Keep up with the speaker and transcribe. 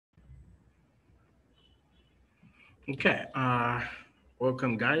Okay,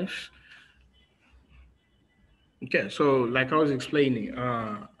 welcome guys. Okay, so like I was explaining,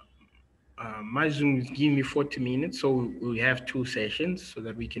 my Zoom is giving me 40 minutes, so we have two sessions so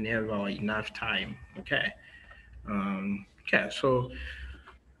that we can have our enough time. Okay. So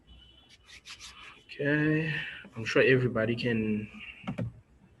okay, I'm sure everybody can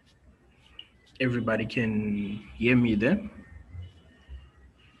hear me there.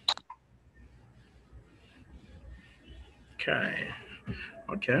 Okay.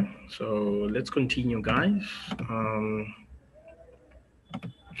 Okay. So let's continue, guys. Um,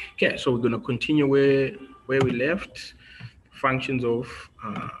 okay, so we're gonna continue where we left. Functions of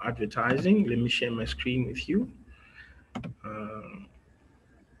advertising. Let me share my screen with you. Uh,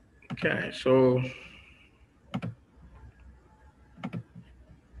 okay, so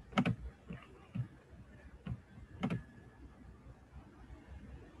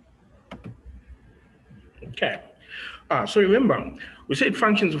okay. So remember, we said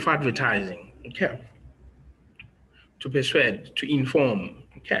functions of advertising. Okay, to persuade, to inform.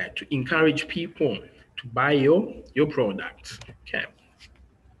 Okay, to encourage people to buy your products. Okay.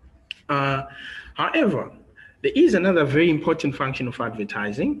 Uh, However, there is another very important function of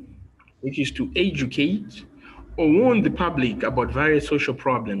advertising, which is to educate or warn the public about various social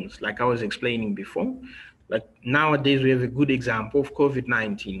problems, like I was explaining before. Like nowadays, we have a good example of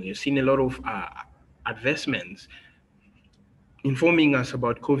COVID-19. We've seen a lot of advertisements informing us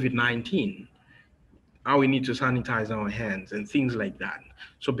about COVID-19, how we need to sanitize our hands and things like that.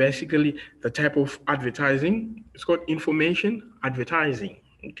 So basically, the type of advertising is called information advertising.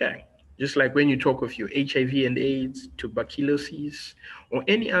 Okay. Just like when you talk of your HIV and AIDS, tuberculosis, or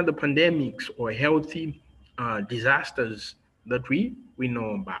any other pandemics or healthy disasters that we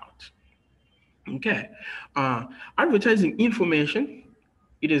know about. Okay. Uh, Advertising information,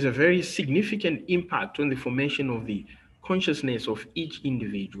 it has a very significant impact on the formation of the consciousness of each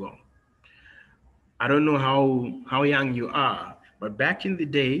individual. I don't know how young you are, but back in the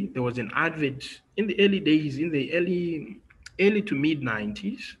day, there was an advert in the early days, in the early to mid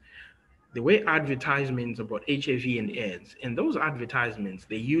 90s. There were advertisements about HIV and AIDS, and those advertisements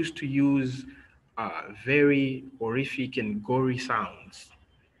they used to use very horrific and gory sounds.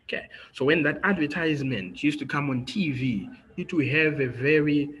 Okay, so when that advertisement used to come on TV, it would have a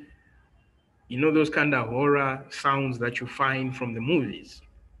very, those kind of horror sounds that you find from the movies.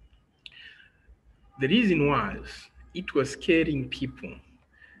 The reason was it was scaring people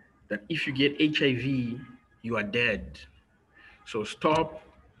that if you get HIV, you are dead. So stop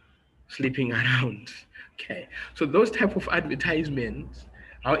sleeping around. Okay. So those type of advertisements,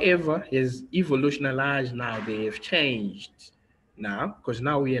 however, is evolutionalized now. They have changed now because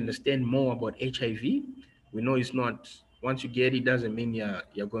now we understand more about HIV. We know it's not once you get it doesn't mean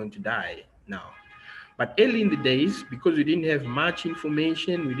you're going to die now. But early in the days, because we didn't have much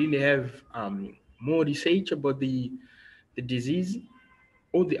information, we didn't have more research about the disease,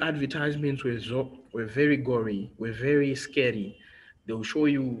 all the advertisements were very gory, were very scary. They'll show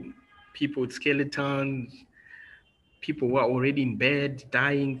you people with skeletons, people who are already in bed,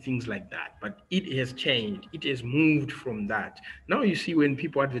 dying, things like that. But it has changed. It has moved from that. Now you see when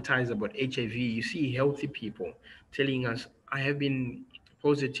people advertise about HIV, you see healthy people telling us, I have been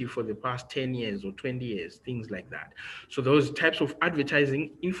positive for the past 10 years or 20 years, things like that. So those types of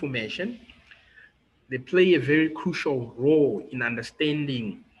advertising information, they play a very crucial role in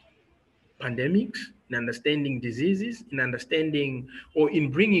understanding pandemics, in understanding diseases, in understanding or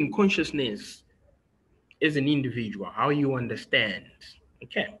in bringing consciousness as an individual, how you understand.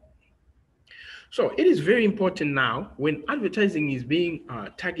 Okay. So it is very important now when advertising is being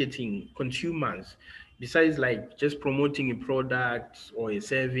targeting consumers, besides like just promoting a product or a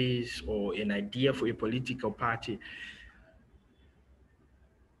service or an idea for a political party,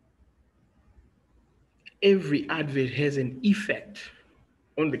 every advert has an effect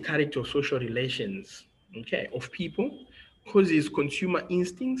on the character of social relations, okay, of people, causes consumer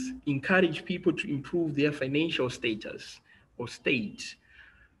instincts, encourage people to improve their financial status or state.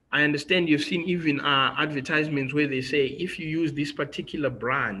 I understand you've seen even advertisements where they say if you use this particular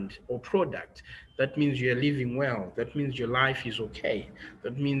brand or product, that means you're living well. That means your life is okay.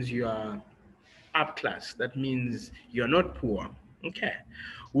 That means you are up class. That means you're not poor. Okay.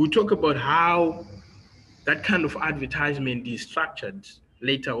 We'll talk about how that kind of advertisement is structured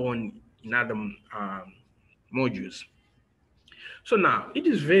later on in other modules. So now it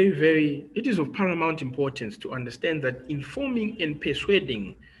is of paramount importance to understand that informing and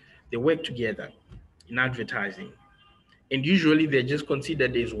persuading, they work together in advertising. And usually they're just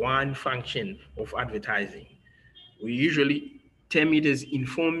considered as one function of advertising. We usually term it as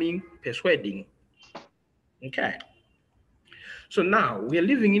informing, persuading. Okay. So now we are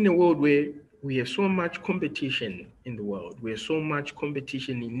living in a world where we have so much competition in the world. We have so much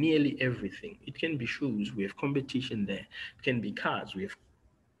competition in nearly everything. It can be shoes, we have competition there. It can be cars, we have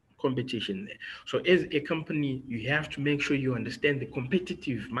competition there. So as a company, you have to make sure you understand the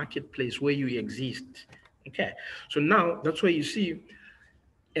competitive marketplace where you exist. Okay. So now that's why you see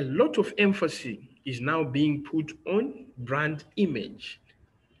a lot of emphasis is now being put on brand image,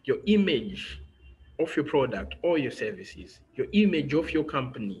 your image of your product or your services, your image of your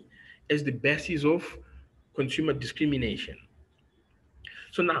company as the basis of consumer discrimination.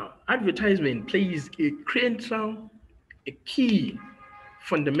 So now advertisement plays a critical, a key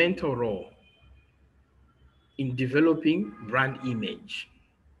fundamental role in developing brand image.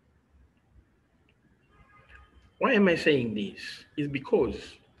 Why am I saying this? Is because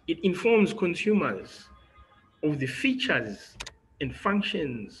it informs consumers of the features and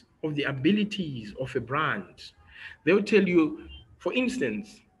functions of the abilities of a brand. They'll tell you, for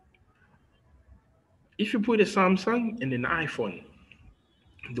instance, if you put a Samsung and an iPhone,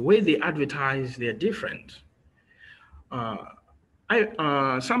 the way they advertise, they're different. Uh,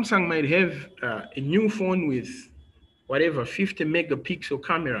 Samsung might have a new phone with whatever 50 megapixel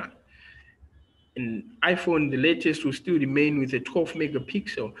camera, and iPhone, the latest, will still remain with a 12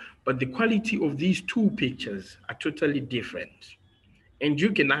 megapixel, but the quality of these two pictures are totally different. And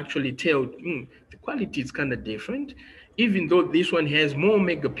you can actually tell the quality is kind of different, even though this one has more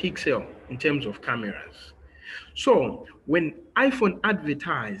megapixel in terms of cameras. So when iPhone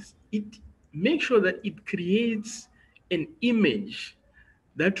advertise, it makes sure that it creates an image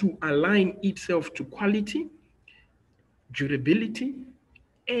that will align itself to quality, durability,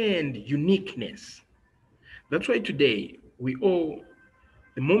 and uniqueness. That's why today we all,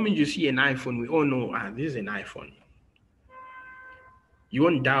 the moment you see an iPhone, we all know, this is an iPhone. You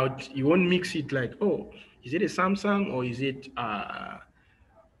won't doubt, you won't mix it like, oh, is it a Samsung or is it,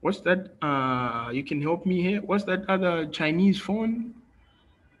 what's that? You can help me here. What's that other Chinese phone?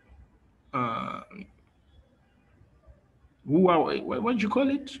 Uh, Huawei, what do you call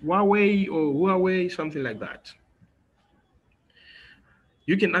it? Huawei or Huawei, something like that.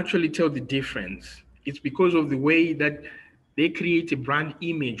 You can actually tell the difference. It's because of the way that they create a brand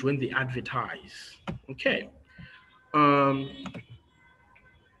image when they advertise. Okay. Um,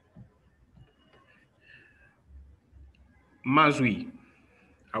 Mazwi,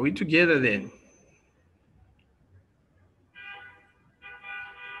 are we together then?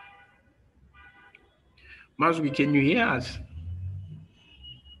 Mazwi, can you hear us?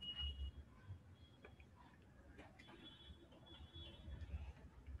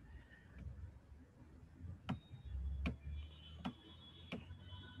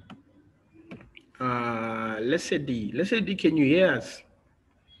 Let's say D, can you hear us?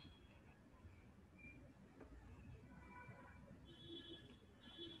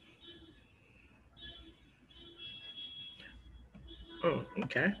 Oh,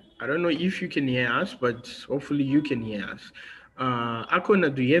 okay. I don't know if you can hear us, but hopefully you can hear us.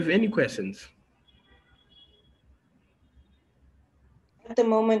 Akona, do you have any questions? At the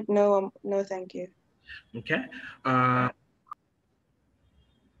moment, no, no, thank you. Okay.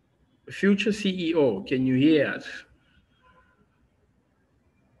 Future CEO, can you hear us?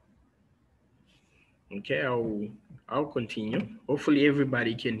 Okay, I'll continue. Hopefully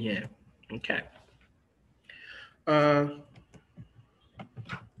everybody can hear. Okay.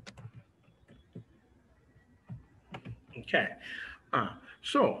 Okay.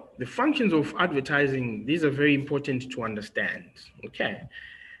 So the functions of advertising, these are very important to understand. Okay.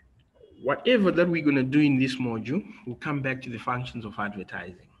 Whatever that we're going to do in this module, we'll come back to the functions of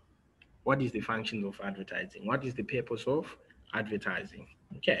advertising. What is the function of advertising? What is the purpose of advertising?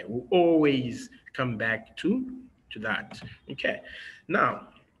 Okay, we'll always come back to that. Okay, now,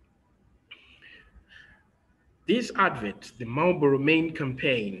 this advert, the Marlboro main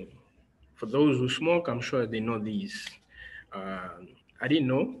campaign, for those who smoke, I'm sure they know these. I didn't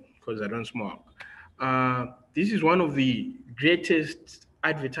know because I don't smoke. This is one of the greatest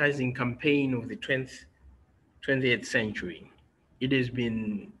advertising campaign of the 20th century. It has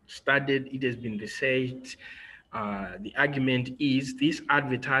been studied, it has been researched. The argument is this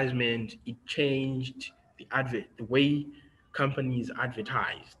advertisement, it changed the way companies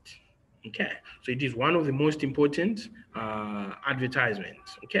advertised. Okay, so it is one of the most important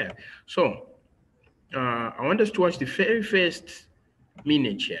advertisements. Okay, so I want us to watch the very first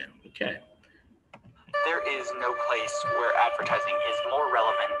minute here. Okay. There is no place where advertising is more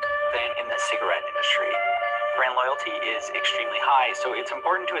relevant than in the cigarette industry. Brand loyalty is extremely high, so it's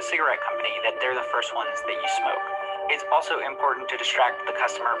important to a cigarette company that they're the first ones that you smoke. It's also important to distract the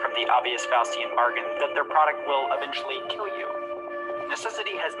customer from the obvious Faustian bargain that their product will eventually kill you.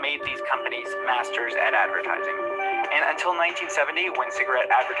 Necessity has made these companies masters at advertising. And until 1970, when cigarette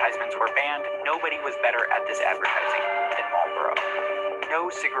advertisements were banned, nobody was better at this advertising than Marlboro.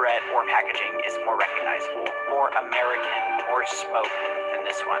 No cigarette or packaging is more recognizable, more American, more smoke than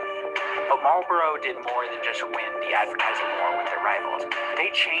this one. But Marlboro did more than just win the advertising war with their rivals.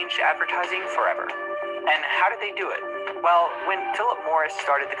 They changed advertising forever. And how did they do it? Well, when Philip Morris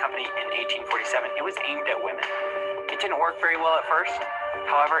started the company in 1847, it was aimed at women. It didn't work very well at first.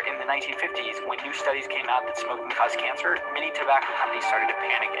 However, in the 1950s, when new studies came out that smoking caused cancer, many tobacco companies started to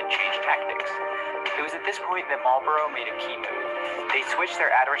panic and change tactics. It was at this point that Marlboro made a key move. They switched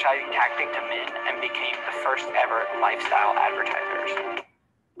their advertising tactic to men and became the first ever lifestyle advertisers.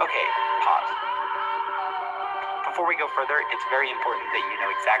 Okay, pause. Before we go further, it's very important that you know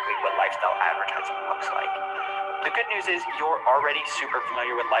exactly what lifestyle advertising looks like. The good news is you're already super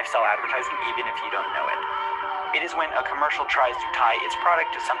familiar with lifestyle advertising even if you don't know it. It is when a commercial tries to tie its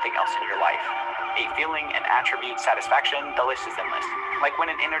product to something else in your life. A feeling, an attribute, satisfaction, the list is endless. Like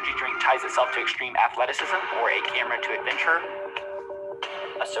when an energy drink ties itself to extreme athleticism, or a camera to adventure,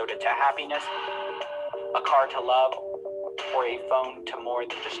 a soda to happiness, a car to love, or a phone to more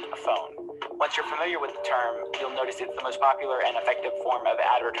than just a phone. Once you're familiar with the term, you'll notice it's the most popular and effective form of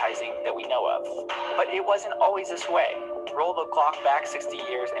advertising that we know of. But it wasn't always this way. Roll the clock back 60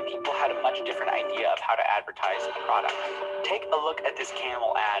 years and people had a much different idea of how to advertise a product. Take a look at this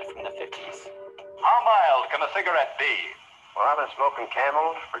Camel ad from the 50s. How mild can a cigarette be? Well, I've been smoking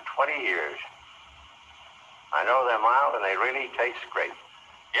Camels for 20 years. I know they're mild and they really taste great.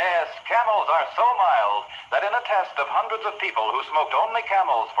 Yes, Camels are so mild that in a test of hundreds of people who smoked only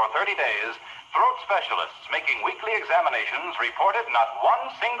Camels for 30 days, throat specialists making weekly examinations reported not one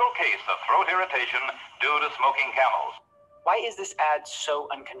single case of throat irritation due to smoking Camels. Why is this ad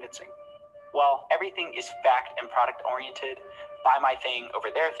so unconvincing? Well, everything is fact and product oriented. Buy my thing over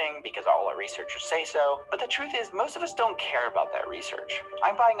their thing because all our researchers say so. But the truth is, most of us don't care about that research.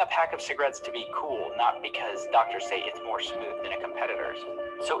 I'm buying a pack of cigarettes to be cool, not because doctors say it's more smooth than a competitor's.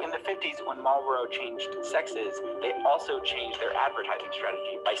 So in the 50s, when Marlboro changed sexes, they also changed their advertising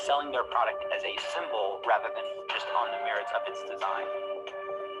strategy by selling their product as a symbol rather than just on the merits of its design.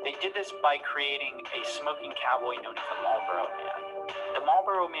 They did this by creating a smoking cowboy known as the Marlboro Man. The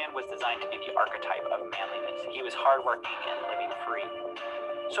Marlboro Man was designed to be the archetype of manliness. He was hardworking and living free.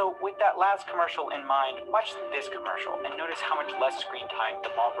 So with that last commercial in mind, watch this commercial and notice how much less screen time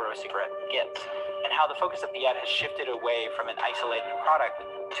the Marlboro cigarette gets, and how the focus of the ad has shifted away from an isolated product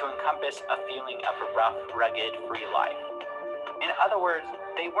to encompass a feeling of a rough, rugged, free life. In other words,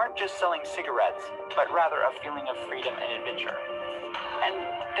 they weren't just selling cigarettes, but rather a feeling of freedom and adventure. And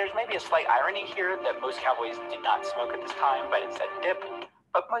there's maybe a slight irony here that most cowboys did not smoke at this time, but instead dipped,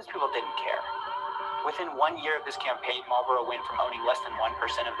 but most people didn't care. Within 1 year of this campaign, Marlboro went from owning less than 1%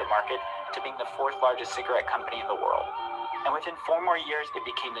 of the market to being the fourth largest cigarette company in the world. And within 4 more years, it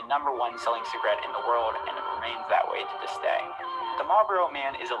became the #1 selling cigarette in the world, and it remains that way to this day. The Marlboro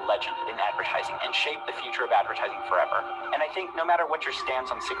Man is a legend in advertising and shaped the future of advertising forever. And I think no matter what your stance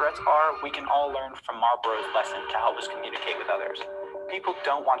on cigarettes are, we can all learn from Marlboro's lesson to help us communicate with others. People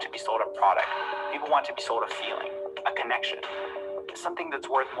don't want to be sold a product. People want to be sold a feeling, a connection, something that's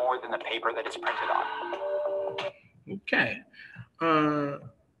worth more than the paper that it's printed on. Okay.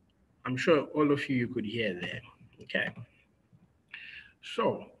 I'm sure all of you could hear that. Okay.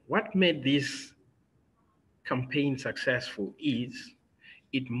 So what made this campaign successful is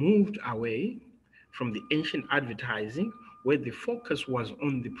it moved away from the ancient advertising where the focus was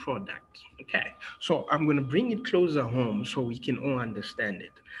on the product. Okay, so I'm going to bring it closer home so we can all understand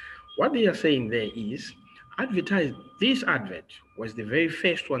it. What they are saying there is this advert was the very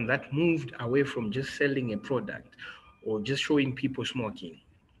first one that moved away from just selling a product or just showing people smoking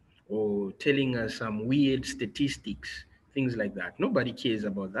or telling us some weird statistics, things like that. Nobody cares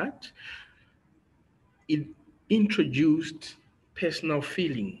about that. It introduced personal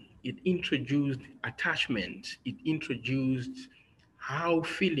feeling. It introduced attachment. It introduced how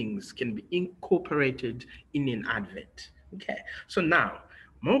feelings can be incorporated in an advert. Okay, so now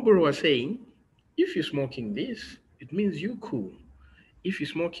Marlboro was saying, if you're smoking this, it means you're cool. If you're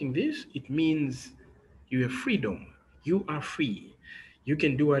smoking this, it means you have freedom. You are free. You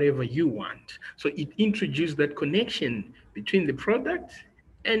can do whatever you want. So it introduced that connection between the product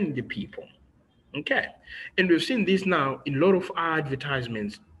and the people. Okay, and we've seen this now in a lot of our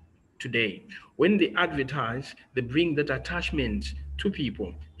advertisements today. When they advertise, they bring that attachment to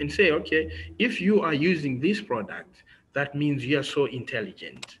people and say, okay, if you are using this product, that means you're so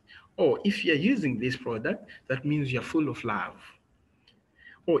intelligent. Or if you're using this product, that means you're full of love.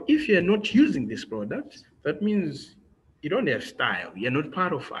 Or if you're not using this product, that means you don't have style. You're not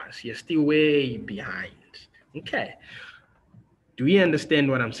part of us. You're still way behind. Okay. Do we understand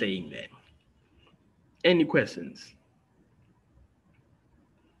what I'm saying then? Any questions?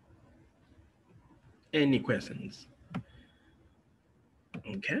 Any questions?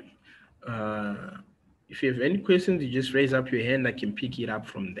 Okay. If you have any questions, you just raise up your hand. I can pick it up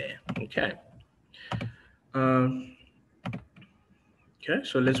from there. Okay. Okay,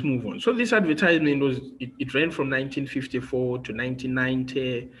 so let's move on. So this advertisement it ran from 1954 to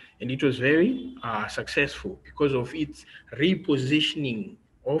 1990, and it was very successful because of its repositioning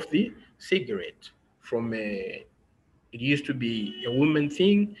of the cigarette from it used to be a woman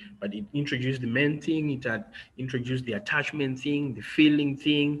thing, but it introduced the men thing. It had introduced the attachment thing, the feeling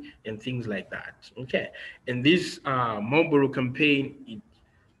thing, and things like that. Okay, and this Marlboro campaign,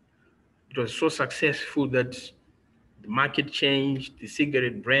 it was so successful that the market changed. The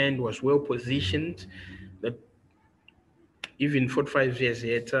cigarette brand was well positioned. That even 45 years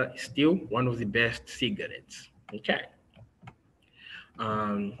later, is still one of the best cigarettes. Okay.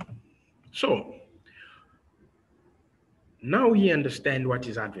 So now we understand what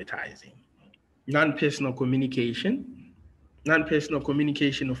is advertising. Non-personal communication. Non-personal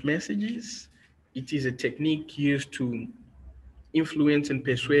communication of messages. It is a technique used to influence and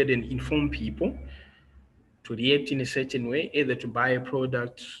persuade and inform people to react in a certain way, either to buy a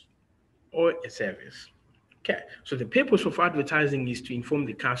product or a service. Okay, so the purpose of advertising is to inform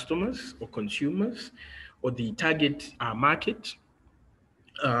the customers or consumers or the target market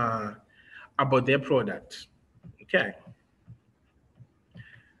about their product. Okay.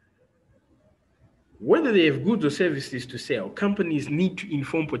 Whether they have goods or services to sell, companies need to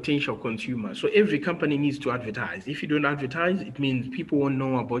inform potential consumers. So every company needs to advertise. If you don't advertise, it means people won't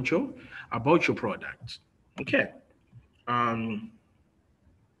know about your product. Okay.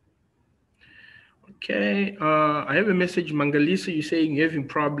 Okay. I have a message, Mangalisa. You're saying you're having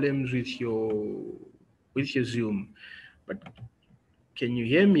problems with your Zoom, but can you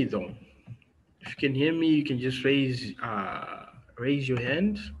hear me though? If you can hear me, you can just raise your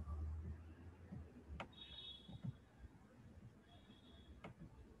hand.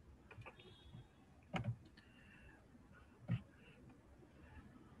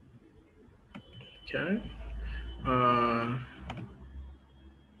 Okay.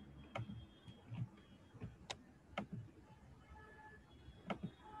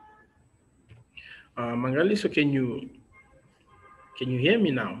 Mangalisa, can you hear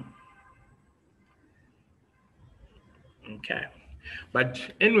me now? Okay. But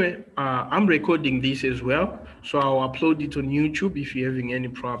anyway, I'm recording this as well, so I'll upload it on YouTube. If you're having any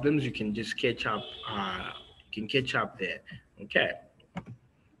problems, you can just catch up. You can catch up there. Okay.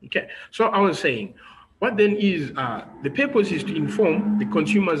 Okay. So I was saying, what then is the purpose is to inform the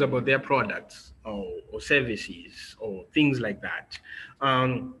consumers about their products or services or things like that.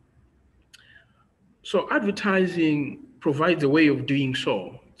 So advertising provides a way of doing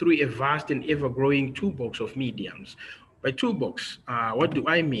so through a vast and ever-growing toolbox of mediums. By toolbox, what do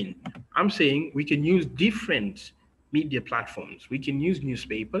I mean? I'm saying we can use different media platforms. We can use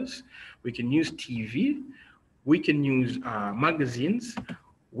newspapers, we can use TV, we can use magazines,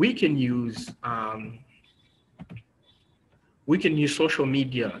 we can use social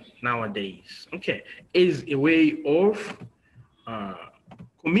media nowadays. Okay, as a way of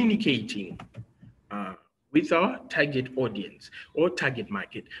communicating with our target audience or target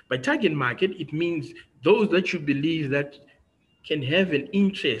market. By target market, it means those that you believe that can have an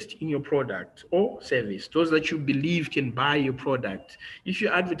interest in your product or service, those that you believe can buy your product. If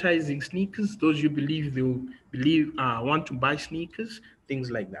you're advertising sneakers, those you believe they'll want to buy sneakers,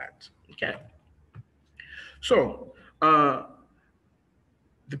 things like that. Okay. So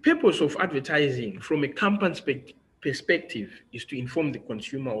the purpose of advertising from a company's perspective is to inform the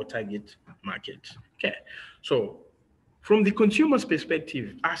consumer or target market. Okay, so from the consumer's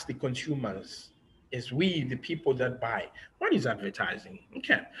perspective, ask the consumers, as we, the people that buy, what is advertising?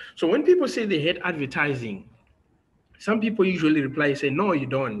 Okay, so when people say they hate advertising, some people usually reply, say, no, you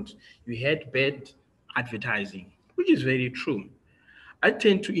don't. You hate bad advertising, which is very true. I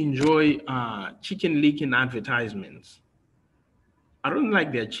tend to enjoy chicken licking advertisements. I don't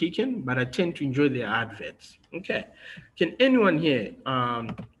like their chicken, but I tend to enjoy their adverts. Okay. Can anyone here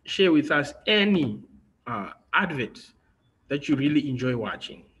share with us any adverts that you really enjoy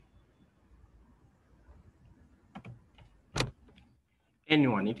watching?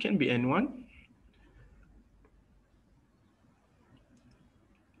 Anyone? It can be anyone.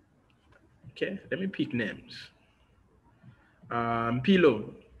 Okay, let me pick names.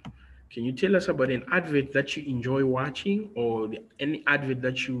 Pilo, can you tell us about an advert that you enjoy watching or any advert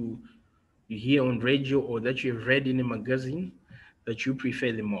that you you hear on radio or that you've read in a magazine that you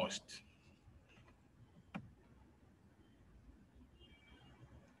prefer the most?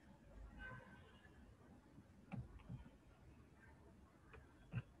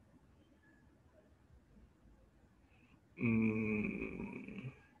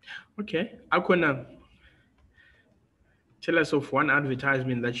 Okay, Akona, tell us of one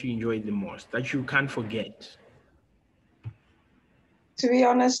advertisement that you enjoy the most, that you can't forget. To be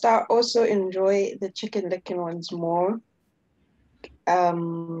honest, I also enjoy the Chicken Licken ones more.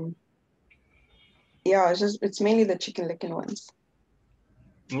 Yeah, it's mainly the Chicken Licken ones.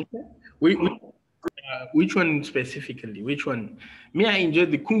 Okay. Which one specifically? Which one? Me, I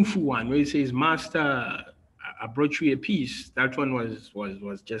enjoyed the Kung Fu one where it says, "Master, I brought you a piece." That one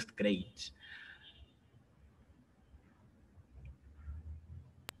was just great.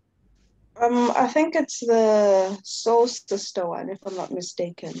 I think it's the Soul Sister one, if I'm not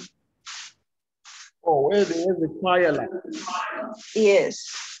mistaken. Oh, where they have the choir like.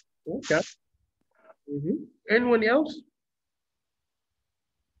 Yes. Okay. Anyone else?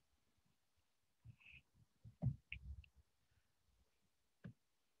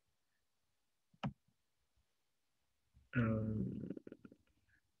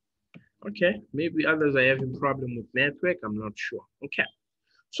 Okay, maybe others are having problem with network. I'm not sure. Okay,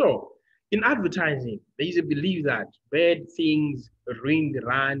 so in advertising, there is a belief that bad things ruin the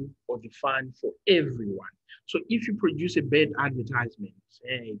run or the fun for everyone. So if you produce a bad advertisement,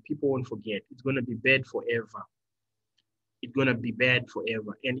 hey, people won't forget. It's gonna be bad forever. It's gonna be bad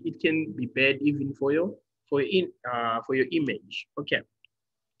forever, and it can be bad even for your image. Okay.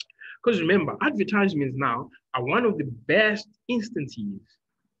 Because remember, advertisements now are one of the best instances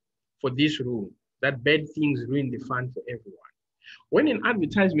for this rule, that bad things ruin the fun for everyone. When an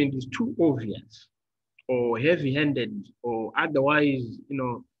advertisement is too obvious or heavy-handed or otherwise,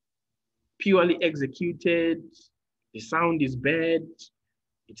 purely executed, the sound is bad,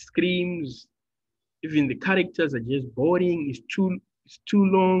 it screams, even the characters are just boring, it's too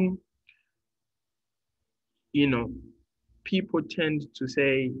long, people tend to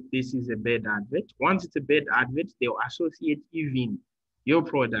say this is a bad advert. Once it's a bad advert, they'll associate even your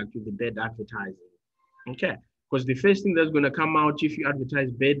product with the bad advertising. Okay, because the first thing that's going to come out if you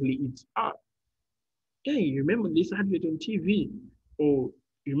advertise badly, it's hey, you remember this advert on TV, or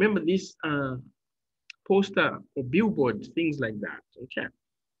you remember this poster or billboard, things like that. Okay.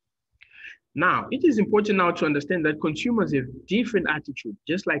 Now, it is important now to understand that consumers have different attitudes,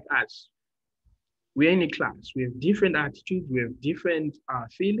 just like us. We're in a class. We have different attitudes. We have different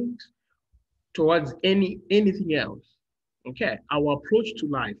feelings towards anything else. Okay, our approach to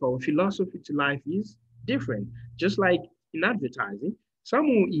life, our philosophy to life is different. Just like in advertising, some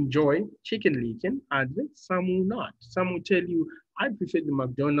will enjoy Chicken Licken adverts, some will not. Some will tell you, I prefer the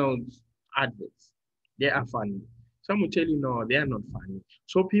McDonald's adverts. They are funny. Some will tell you, no, they are not funny.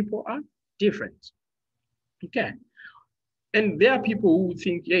 So people are different. Okay. And there are people who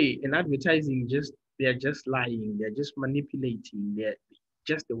think, hey, in advertising, they're just lying, they're just manipulating, they're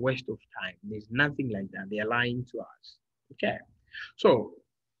just a waste of time. There's nothing like that. They're lying to us. Okay. So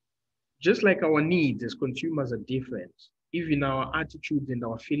just like our needs as consumers are different, even our attitudes and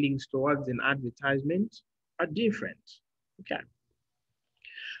our feelings towards an advertisement are different. Okay.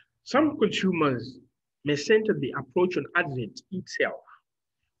 Some consumers may center the approach on advert itself,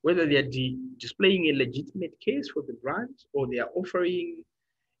 whether they are displaying a legitimate case for the brand or they are offering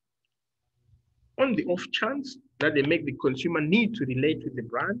on the off chance that they make the consumer need to relate with the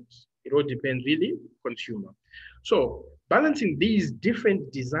brand. It all depends really consumer. So balancing these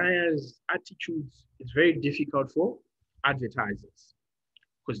different desires, attitudes is very difficult for advertisers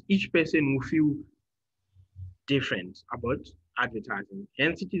because each person will feel different about advertising.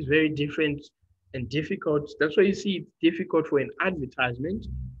 Hence, it is very different and difficult. That's why you see it's difficult for an advertisement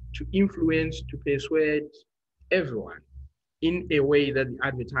to influence, to persuade everyone in a way that the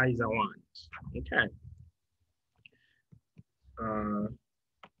advertiser wants. Okay.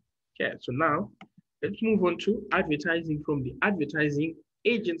 Okay, so now let's move on to advertising from the advertising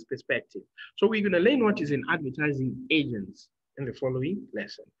agent's perspective. So we're going to learn what is an advertising agent in the following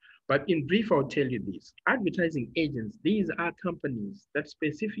lesson. But in brief, I'll tell you this. Advertising agents, these are companies that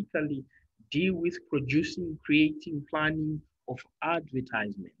specifically deal with producing, creating, planning of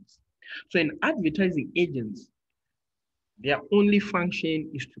advertisements. So in advertising agents, their only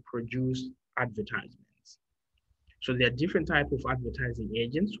function is to produce advertisements. So there are different types of advertising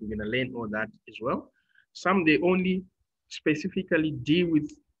agents. We're going to learn all that as well. Some, they only specifically deal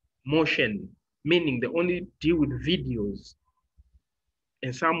with motion, meaning they only deal with videos.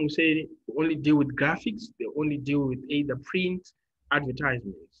 And some will say they only deal with graphics. They only deal with either print,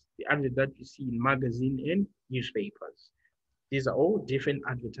 advertisements, the advert that you see in magazine and newspapers. These are all different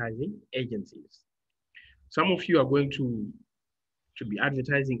advertising agencies. Some of you are going to be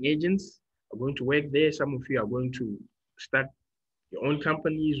advertising agents, are going to work there. Some of you are going to start your own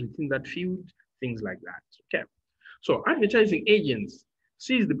companies within that field, things like that. Okay. So advertising agents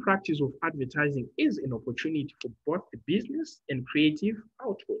sees the practice of advertising as an opportunity for both the business and creative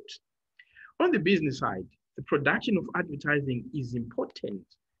output. On the business side, the production of advertising is important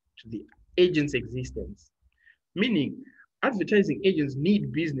to the agent's existence, meaning advertising agents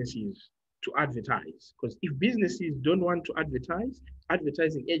need businesses to advertise, because if businesses don't want to advertise,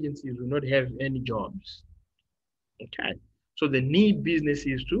 advertising agencies will not have any jobs. Okay, so they need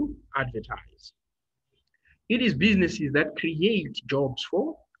businesses to advertise. It is businesses that create jobs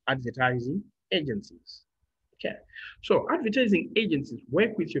for advertising agencies. Okay, so advertising agencies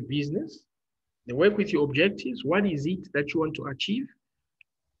work with your business, they work with your objectives. What is it that you want to achieve?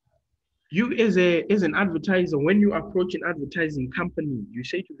 You as an advertiser, when you approach an advertising company, you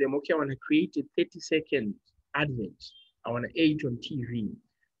say to them, okay, I want to create a 30-second advert. I want to air it on TV.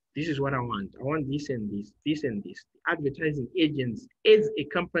 This is what I want. I want this and this, this and this. Advertising agents, as a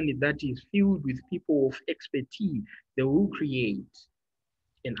company that is filled with people of expertise, they will create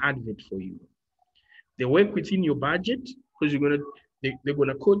an advert for you. They work within your budget because they're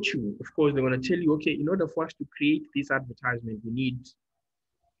gonna quote you. Of course, they're gonna tell you, okay, in order for us to create this advertisement, we need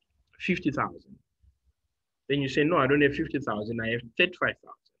 50,000. Then you say, no, I don't have 50,000, I have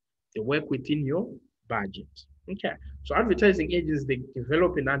 35,000. They work within your budget. Okay, so advertising agents, they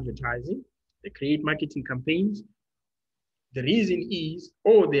develop in advertising, they create marketing campaigns. The reason is,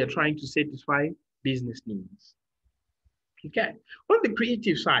 they are trying to satisfy business needs. Okay, on the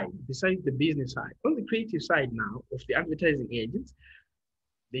creative side, besides the business side, on the creative side now of the advertising agents,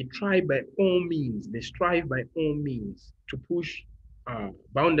 they try by all means, they strive by all means to push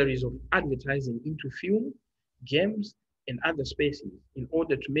boundaries of advertising into film, games, and other spaces in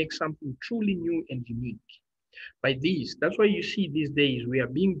order to make something truly new and unique. By this, that's why you see these days we are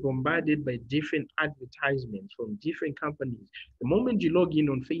being bombarded by different advertisements from different companies. The moment you log in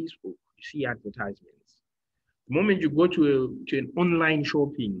on Facebook, you see advertisements. The moment you go to an online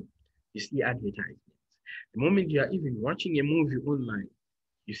shopping, you see advertisements. The moment you are even watching a movie online,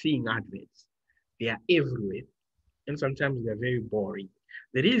 you're seeing adverts. They are everywhere, and sometimes they're very boring.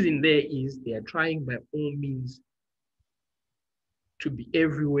 The reason there is they are trying by all means to be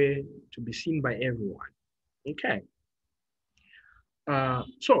everywhere, to be seen by everyone. Okay.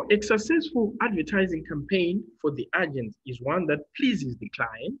 So a successful advertising campaign for the agent is one that pleases the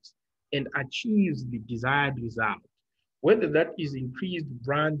client and achieves the desired result, whether that is increased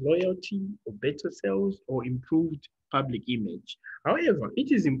brand loyalty or better sales or improved public image. However,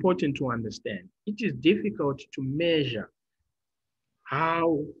 it is important to understand it is difficult to measure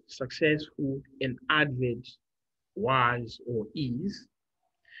how successful an advert was or is,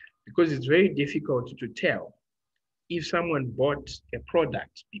 because it's very difficult to tell if someone bought a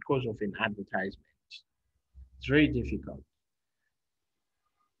product because of an advertisement. It's very difficult.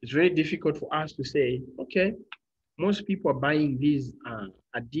 It's very difficult for us to say, okay, most people are buying these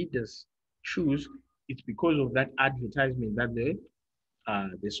Adidas shoes. It's because of that advertisement that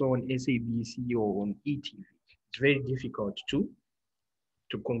they saw on SABC or on ETV. It's very difficult to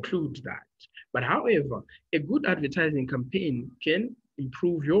conclude that. But however, a good advertising campaign can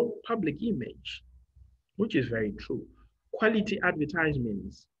improve your public image, which is very true. Quality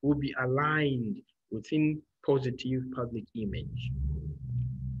advertisements will be aligned within positive public image.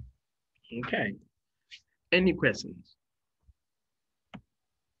 Okay. Any questions?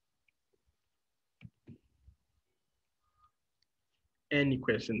 Any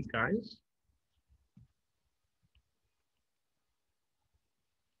questions, guys?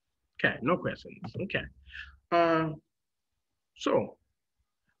 Okay, no questions. Okay. So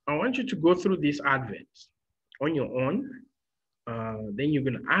I want you to go through these adverts on your own. Then you're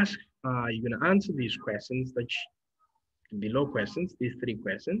gonna answer these questions, below questions, these 3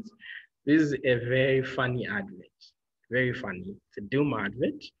 questions. This is a very funny advert, very funny. It's a Doom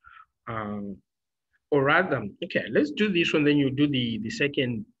advert. Or rather, okay, let's do this one, then you do the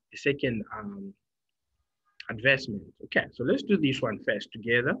second advertisement. Okay, so let's do this one first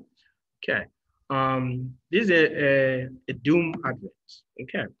together. Okay, this is a Doom advert.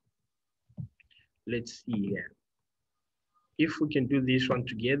 Okay, let's see here. If we can do this one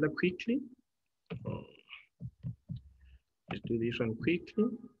together quickly. Let's do this one quickly.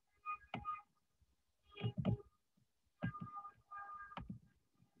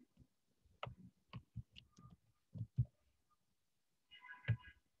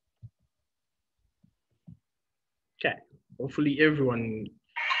 Okay, Hopefully everyone is,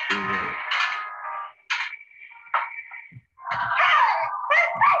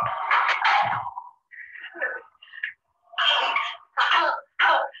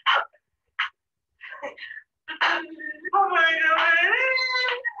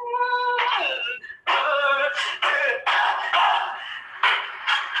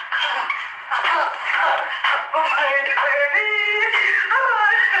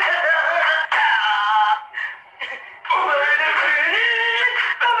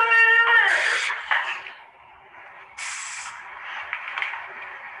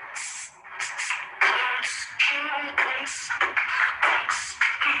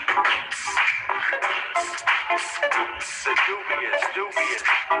 Dubious.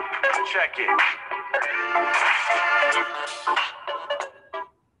 Check it.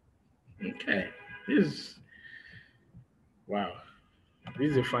 okay. Wow.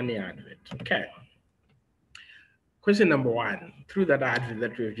 This is a funny advert. Okay. Question number 1. Through that advert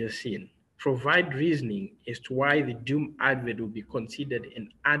that we've just seen, provide reasoning as to why the Doom advert will be considered an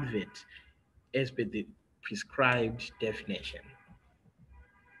advert as per the prescribed definition.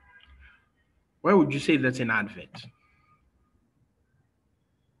 Why would you say that's an advert?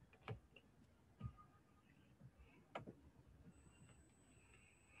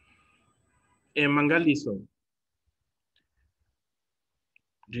 Mangaliso,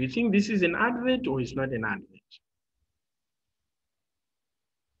 do you think this is an advert or it's not an advert?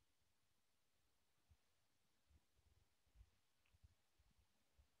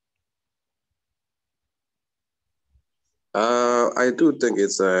 I do think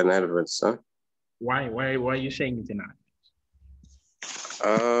it's an advert, sir. Why are you saying it's an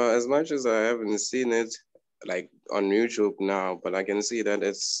advert? As much as I haven't seen it like on YouTube now, but I can see that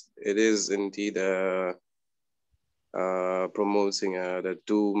it is indeed promoting the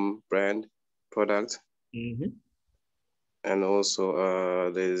Doom brand product. Mm-hmm. And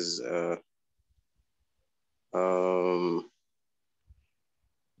also there's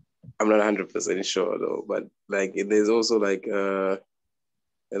I'm not 100% sure though, but like there's also like a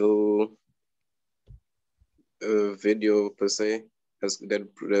little video per se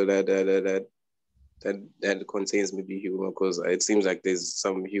that contains maybe humor, because it seems like there's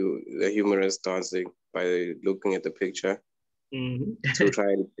some humorous dancing by looking at the picture. Mm-hmm. To try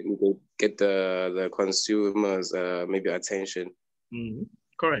and get the consumers maybe attention. Mm-hmm.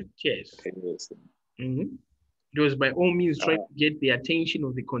 Correct. Yes. Mm-hmm. It was by all means trying to get the attention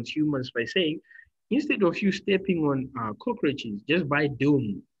of the consumers by saying, instead of you stepping on cockroaches, just buy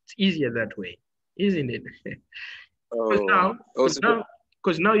Doom. It's easier that way, isn't it?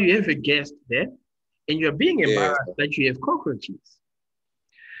 Because now you have a guest there, and you're being embarrassed that you have cockroaches.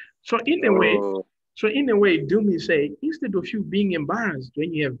 So in a way, Doom is saying, instead of you being embarrassed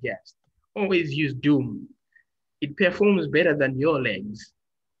when you have guests, always use Doom. It performs better than your legs.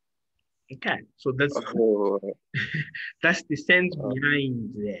 Okay, so that's that's the sense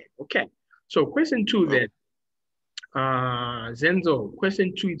behind that. Okay, so question 2 then. Zenzo,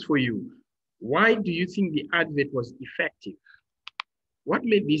 question 2 is for you. Why do you think the advert was effective? What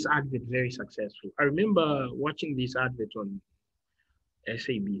made this advert very successful? I remember watching this advert on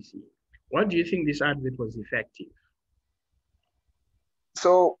SABC. Why do you think this advert was effective?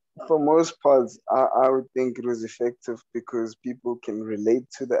 So for most parts, I would think it was effective because people can relate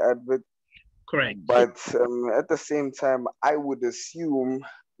to the advert. Correct. But at the same time, I would assume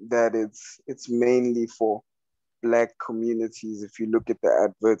that it's mainly for Black communities if you look at the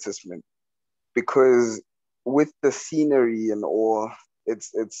advertisement, because with the scenery and all,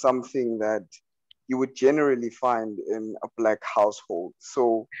 it's something that you would generally find in a Black household.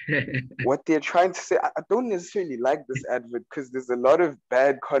 So what they're trying to say, I don't necessarily like this advert because there's a lot of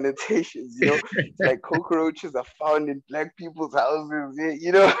bad connotations, It's like cockroaches are found in Black people's houses,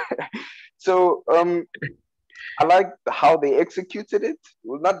 So I like how they executed it.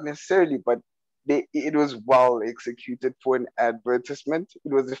 Well, not necessarily, but it was well executed for an advertisement.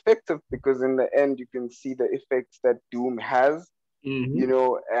 It was effective because in the end you can see the effects that Doom has,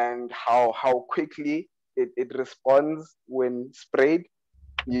 and how quickly it responds when sprayed,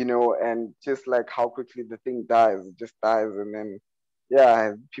 and just like how quickly the thing dies, it just dies, and then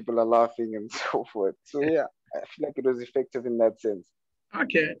people are laughing and so forth. So I feel like it was effective in that sense.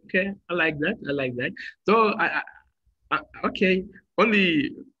 Okay, I like that. So okay, on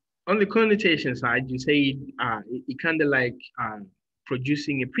the connotation side, you say it kind of like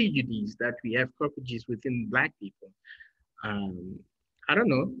producing a prejudice that we have cockroaches within Black people. I don't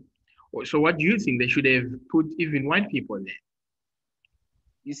know. So what do you think? They should have put even white people there?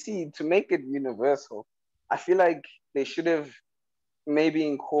 You see, to make it universal, I feel like they should have maybe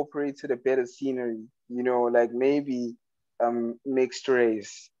incorporated a better scenery, like maybe mixed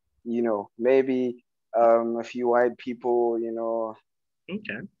race, maybe a few white people,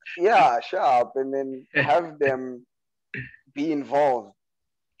 Okay. yeah, sharp, and then have them be involved,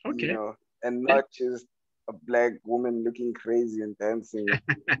 Okay. and not just a black woman looking crazy and dancing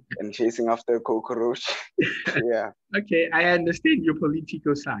and chasing after a cockroach. Yeah. Okay, I understand your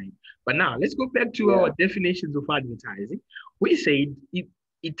political side. But now let's go back to our definitions of advertising. We said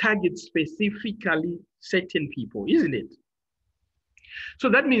it targets specifically certain people, isn't it? So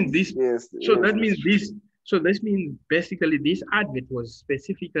that means this. Yes. So that means this. So this means basically this advert was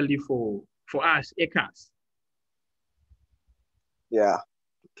specifically for us, ECAS. Yeah.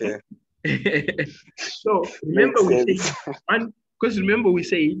 Okay. So remember we said one, because remember we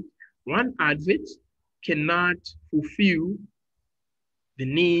said one advert cannot fulfill the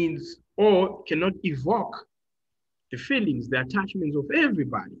needs or cannot evoke the feelings, the attachments of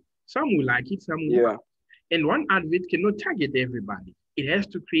everybody. Some will like it, some will not. And one advert cannot target everybody. It has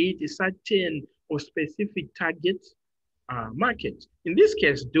to create a certain or specific target market. In this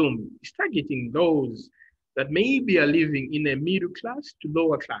case, Doom is targeting those that maybe are living in a middle class to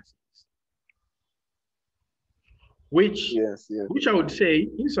lower classes. Which I would say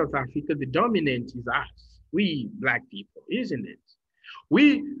in South Africa, the dominant is us, we black people, isn't it?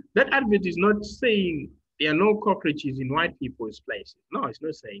 That advert is not saying there are no cockroaches in white people's places. No, it's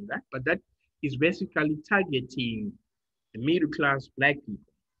not saying that, but that is basically targeting the middle class black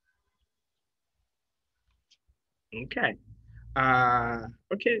people. Okay.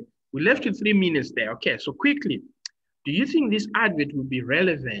 Okay, we left with 3 minutes there. Okay, so quickly, do you think this advert will be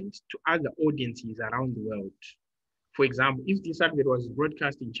relevant to other audiences around the world? For example, if this advert was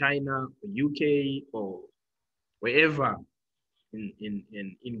broadcast in China or UK or wherever,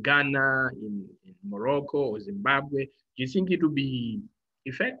 in Ghana, in Morocco or Zimbabwe, do you think it will be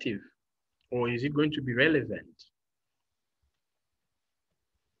effective or is it going to be relevant?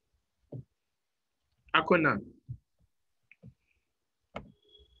 Akona.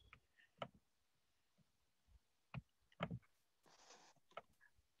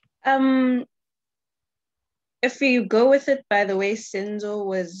 If you go with it by the way Senzo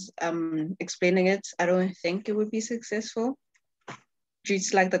was explaining it, I don't think it would be successful due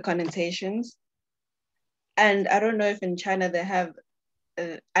to like the connotations. And I don't know if in China they have,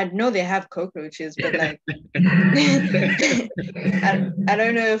 I know they have cockroaches, but like, I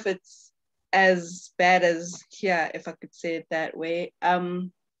don't know if it's as bad as here, if I could say it that way.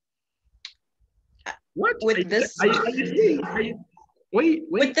 What? With this,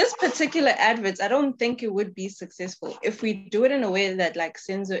 with this particular advert, I don't think it would be successful. If we do it in a way that like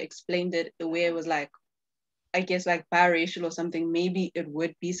Senzo explained it, the way it was like, I guess like biracial or something, maybe it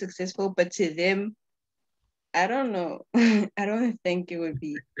would be successful. But to them, I don't know. I don't think it would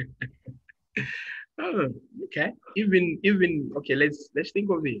be. Oh, okay. Even okay. Let's think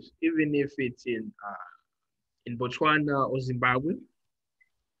of this. Even if it's in Botswana or Zimbabwe.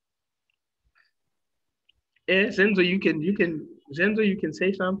 Yeah, Zenzo, you can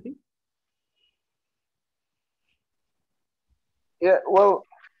say something. Yeah. Well,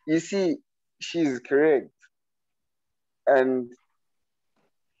 you see, she's correct, and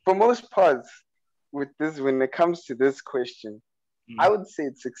for most parts, with this, when it comes to this question, I would say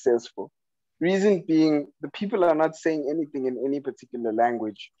it's successful. Reason being, the people are not saying anything in any particular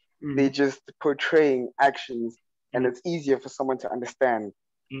language. They're just portraying actions, and it's easier for someone to understand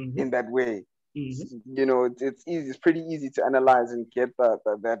in that way. It's easy. It's pretty easy to analyze and get the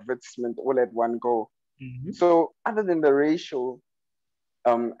advertisement all at one go. So, other than the racial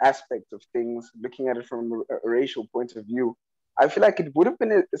aspect of things, looking at it from a racial point of view, I feel like it would have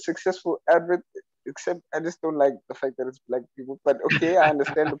been a successful advert, except I just don't like the fact that it's black people. But okay, I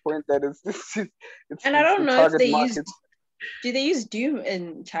understand the point that it's and I don't know if they do they use Doom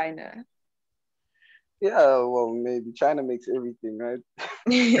in China? Yeah, well, maybe China makes everything, right?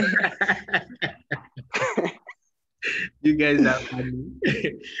 You guys are funny.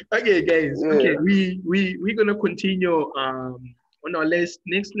 Okay, guys. Yeah. Okay, we're gonna continue. On our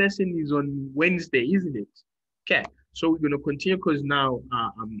next lesson is on Wednesday, isn't it? Okay, so we're gonna continue because now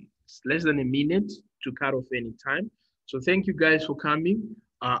it's less than a minute to cut off any time. So thank you guys for coming.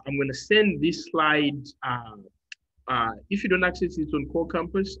 I'm gonna send this slide. If you don't access it on Core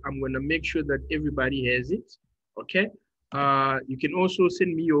Campus, I'm gonna make sure that everybody has it. Okay. You can also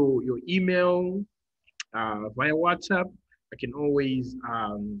send me your email via WhatsApp. I can always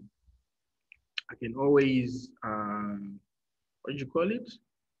what do you call it?